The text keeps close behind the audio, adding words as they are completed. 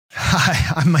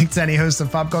Hi, I'm Mike Tenney, host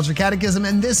of Pop Culture Catechism,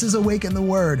 and this is Awaken the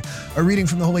Word, a reading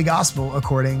from the Holy Gospel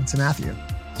according to Matthew.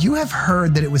 You have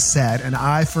heard that it was said, an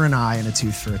eye for an eye and a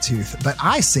tooth for a tooth. But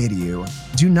I say to you,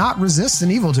 do not resist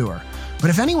an evildoer. But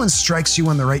if anyone strikes you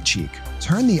on the right cheek,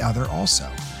 turn the other also.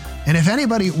 And if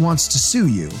anybody wants to sue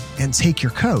you and take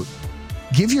your coat,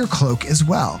 give your cloak as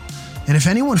well. And if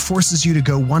anyone forces you to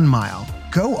go 1 mile,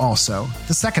 go also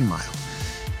the 2nd mile.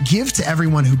 Give to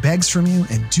everyone who begs from you,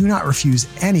 and do not refuse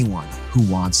anyone who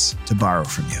wants to borrow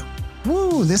from you.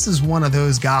 Woo, this is one of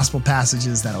those gospel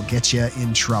passages that'll get you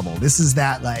in trouble. This is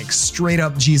that like straight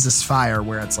up Jesus fire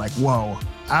where it's like, whoa,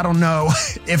 I don't know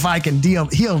if I can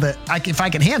if I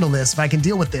can handle this, if I can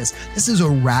deal with this. This is a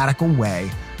radical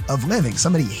way of living.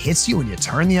 Somebody hits you and you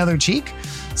turn the other cheek.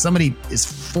 Somebody is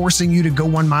forcing you to go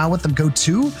 1 mile with them, go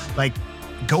 2. Like,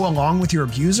 go along with your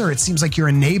abuser. It seems like you're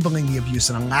enabling the abuse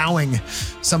and allowing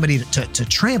somebody to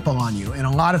trample on you. And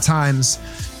a lot of times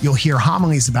you'll hear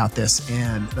homilies about this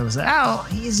and they'll say, oh,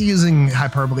 he's using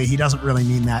hyperbole. He doesn't really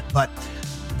mean that. But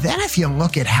then if you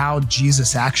look at how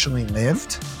Jesus actually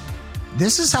lived,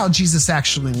 this is how Jesus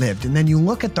actually lived. And then you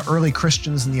look at the early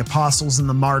Christians and the apostles and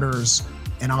the martyrs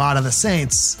and a lot of the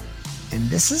saints, and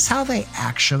this is how they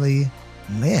actually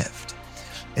lived.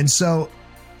 And so,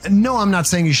 no, I'm not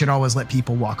saying you should always let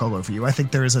people walk all over you. I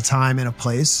think there is a time and a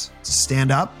place to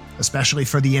stand up, especially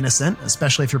for the innocent,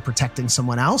 especially if you're protecting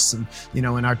someone else. And, you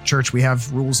know, in our church, we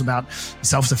have rules about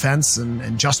self-defense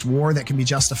and just war that can be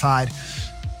justified.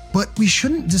 But we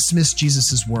shouldn't dismiss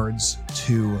Jesus's words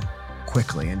too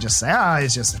quickly and just say,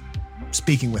 he's just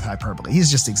speaking with hyperbole.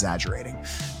 He's just exaggerating,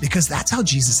 because that's how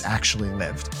Jesus actually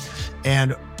lived.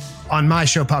 And on my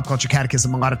show, Pop Culture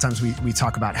Catechism, a lot of times we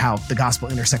talk about how the gospel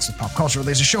intersects with pop culture.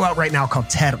 There's a show out right now called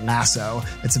Ted Lasso.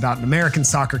 It's about an American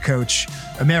soccer coach,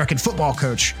 American football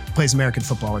coach, plays American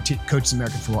football or coaches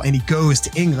American football, and he goes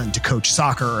to England to coach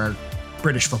soccer, or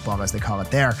British football as they call it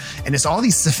there. And it's all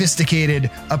these sophisticated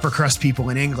upper crust people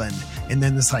in England, and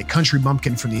then this like country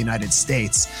bumpkin from the United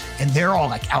States, and they're all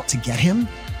like out to get him.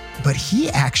 But he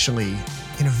actually,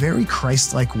 in a very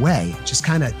Christ-like way, just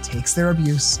kind of takes their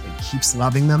abuse and keeps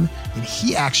loving them. And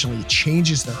he actually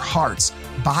changes their hearts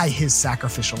by his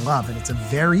sacrificial love. And it's a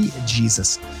very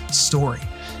Jesus story.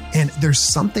 And there's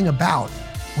something about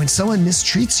when someone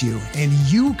mistreats you and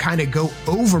you kind of go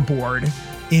overboard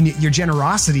in your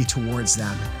generosity towards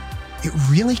them, it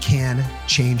really can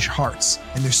change hearts.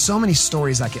 And there's so many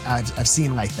stories I've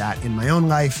seen like that in my own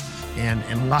life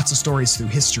and lots of stories through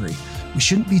history. We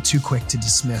shouldn't be too quick to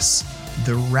dismiss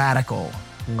the radical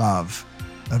love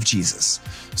of Jesus.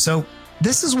 So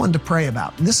this is one to pray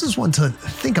about. And this is one to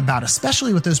think about,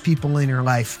 especially with those people in your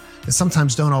life that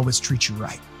sometimes don't always treat you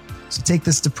right. So take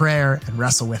this to prayer and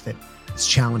wrestle with it. It's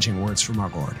challenging words from our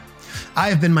Lord. I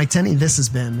have been Mike Tenney. This has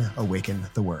been Awaken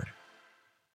the Word.